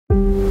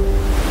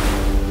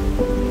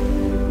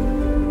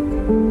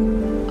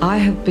I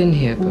have been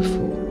here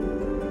before.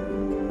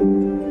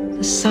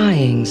 The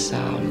sighing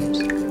sound.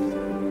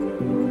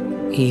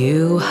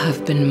 You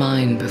have been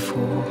mine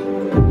before.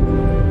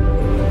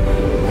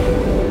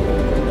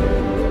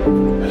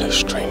 Hello,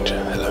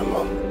 stranger. Hello,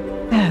 Mum.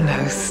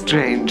 Hello,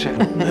 stranger.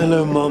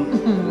 Hello, Mum.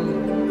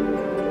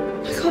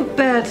 I can't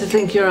bear to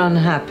think you're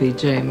unhappy,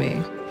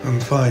 Jamie.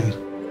 I'm fine.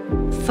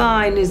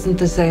 Fine isn't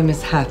the same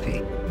as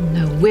happy.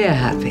 No, we're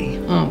happy,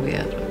 aren't we,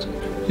 Edward?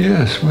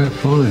 Yes, we're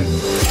fine.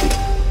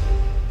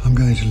 I'm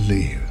going to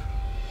leave.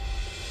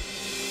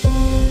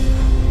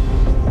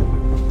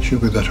 She'll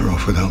be better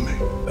off without me.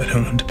 I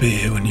don't want to be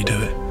here when you do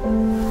it.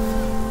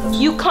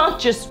 You can't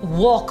just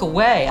walk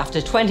away after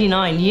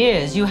 29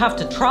 years. You have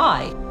to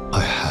try.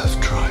 I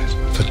have tried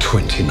for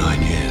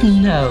 29 years.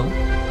 No.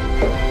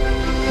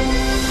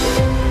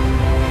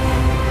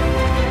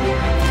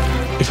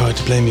 If I had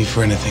to blame you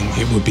for anything,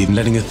 it would be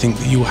letting her think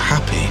that you were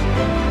happy.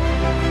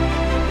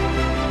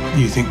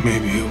 You think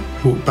maybe he'll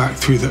walk back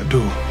through that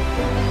door?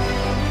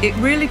 It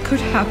really could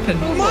happen.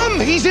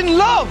 Mum, he's in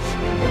love!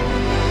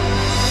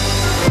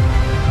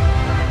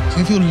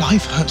 So if your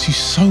life hurts you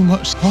so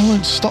much, I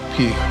won't stop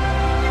you.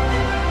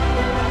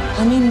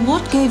 I mean,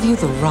 what gave you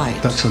the right?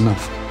 That's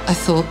enough. I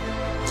thought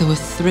there were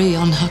 3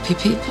 unhappy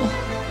people,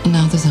 and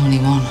now there's only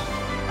 1.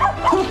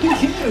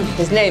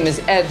 His name is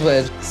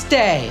Edward.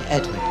 Stay,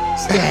 Edward.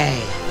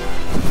 Stay.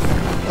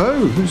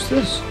 Oh, who's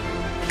this?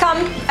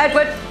 Come,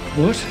 Edward.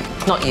 What?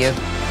 Not you.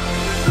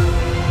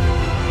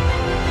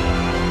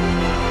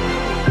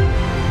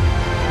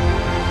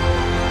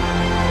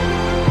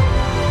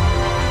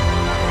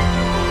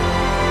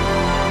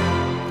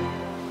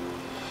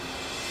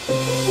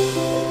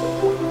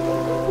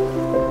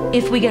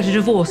 If we get a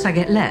divorce, I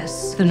get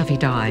less than if he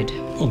died.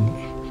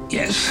 Oh,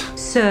 yes.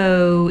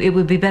 So it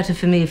would be better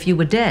for me if you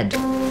were dead.